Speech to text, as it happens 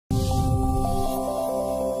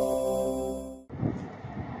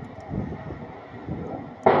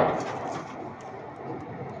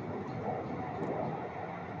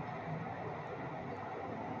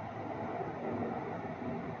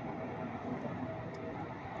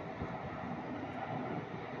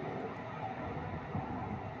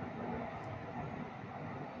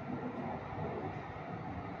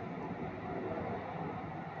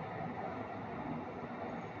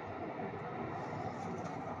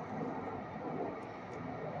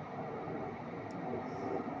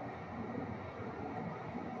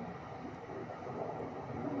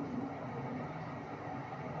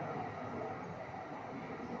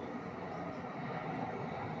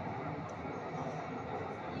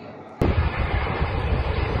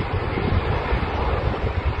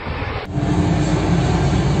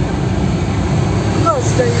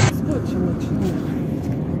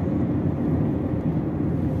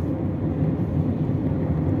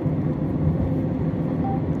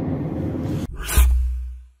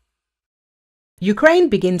Ukraine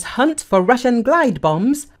begins hunt for Russian glide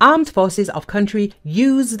bombs. Armed forces of country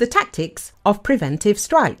use the tactics of preventive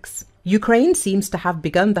strikes. Ukraine seems to have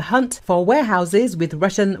begun the hunt for warehouses with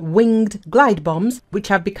Russian winged glide bombs, which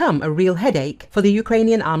have become a real headache for the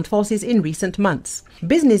Ukrainian armed forces in recent months.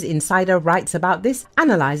 Business Insider writes about this,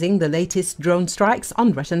 analyzing the latest drone strikes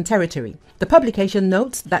on Russian territory. The publication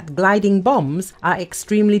notes that gliding bombs are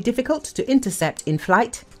extremely difficult to intercept in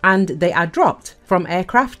flight, and they are dropped from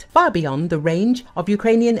aircraft far beyond the range of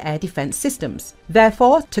Ukrainian air defense systems.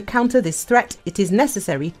 Therefore, to counter this threat, it is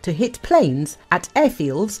necessary to hit planes at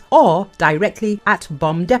airfields or directly at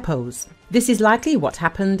bomb depots. This is likely what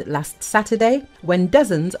happened last Saturday when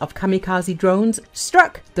dozens of kamikaze drones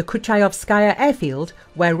struck the Kuchayovskaya airfield,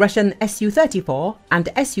 where Russian Su-34 and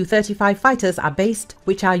Su-35 fighters are based,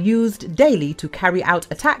 which are used daily to carry out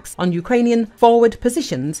attacks on Ukrainian forward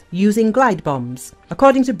positions using glide bombs.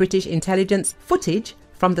 According to British intelligence, footage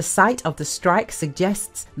from the site of the strike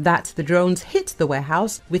suggests that the drones hit the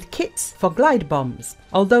warehouse with kits for glide bombs,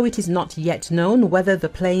 although it is not yet known whether the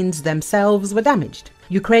planes themselves were damaged.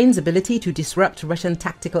 Ukraine's ability to disrupt Russian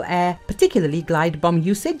tactical air, particularly glide bomb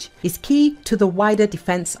usage, is key to the wider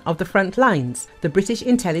defense of the front lines, the British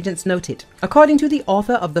intelligence noted. According to the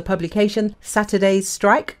author of the publication, Saturday's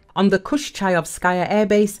strike on the Kuchayovskaya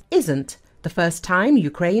airbase isn't the first time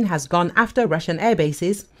Ukraine has gone after Russian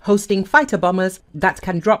airbases hosting fighter bombers that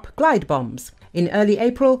can drop glide bombs. In early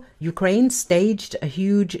April, Ukraine staged a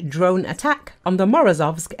huge drone attack on the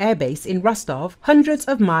Morozovsk airbase in Rostov, hundreds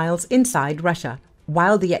of miles inside Russia.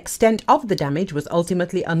 While the extent of the damage was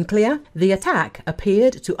ultimately unclear, the attack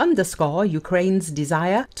appeared to underscore Ukraine's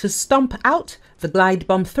desire to stomp out the glide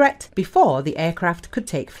bomb threat before the aircraft could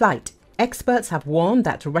take flight. Experts have warned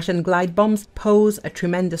that Russian glide bombs pose a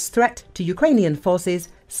tremendous threat to Ukrainian forces,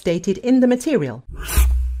 stated in the material.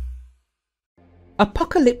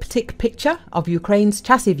 Apocalyptic picture of Ukraine's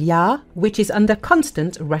Chasiv Yar, which is under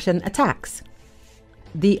constant Russian attacks.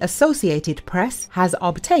 The Associated Press has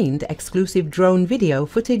obtained exclusive drone video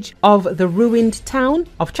footage of the ruined town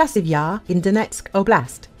of Chasiv Yar in Donetsk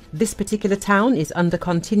Oblast. This particular town is under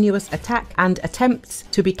continuous attack and attempts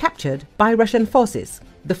to be captured by Russian forces.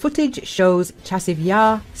 The footage shows Chasiv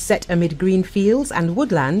Yar set amid green fields and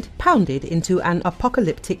woodland pounded into an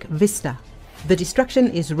apocalyptic vista. The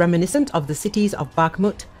destruction is reminiscent of the cities of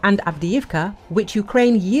Bakhmut and Avdiivka, which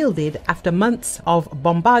Ukraine yielded after months of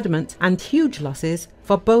bombardment and huge losses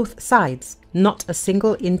for both sides. Not a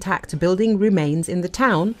single intact building remains in the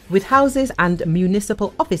town, with houses and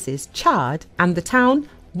municipal offices charred, and the town,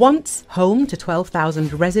 once home to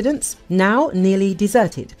 12,000 residents, now nearly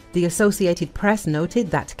deserted. The Associated Press noted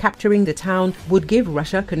that capturing the town would give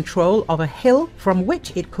Russia control of a hill from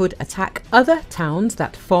which it could attack other towns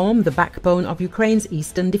that form the backbone of Ukraine's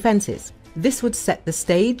eastern defenses. This would set the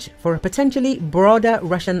stage for a potentially broader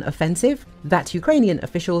Russian offensive that Ukrainian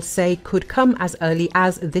officials say could come as early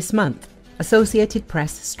as this month. Associated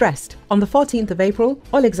Press stressed. On the 14th of April,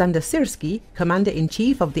 Alexander Syrsky,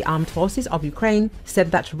 Commander-in-Chief of the Armed Forces of Ukraine, said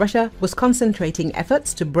that Russia was concentrating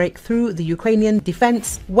efforts to break through the Ukrainian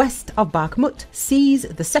defense west of Bakhmut, seize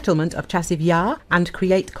the settlement of Chasiv Yar, and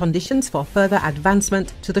create conditions for further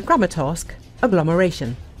advancement to the Kramatorsk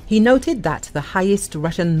agglomeration. He noted that the highest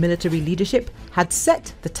Russian military leadership had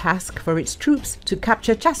set the task for its troops to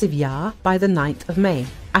capture Chasiv Yar by the 9th of May.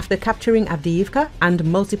 After capturing Avdiivka and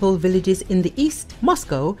multiple villages in the east,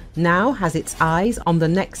 Moscow now has its eyes on the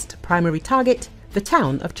next primary target, the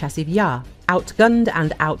town of Chasiv Yar. Outgunned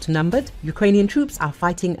and outnumbered, Ukrainian troops are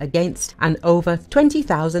fighting against an over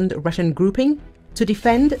 20,000 Russian grouping to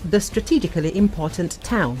defend the strategically important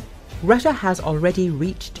town. Russia has already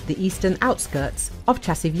reached the eastern outskirts of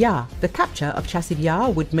Chasiv Yar. The capture of Chasiv Yar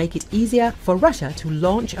would make it easier for Russia to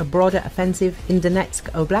launch a broader offensive in Donetsk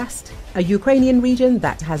Oblast, a Ukrainian region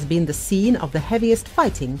that has been the scene of the heaviest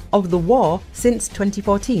fighting of the war since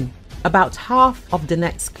 2014. About half of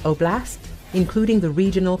Donetsk Oblast, including the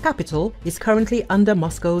regional capital, is currently under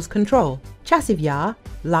Moscow's control. Chasiv Yar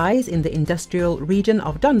lies in the industrial region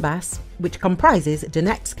of Donbass, which comprises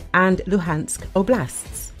Donetsk and Luhansk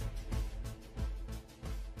oblasts.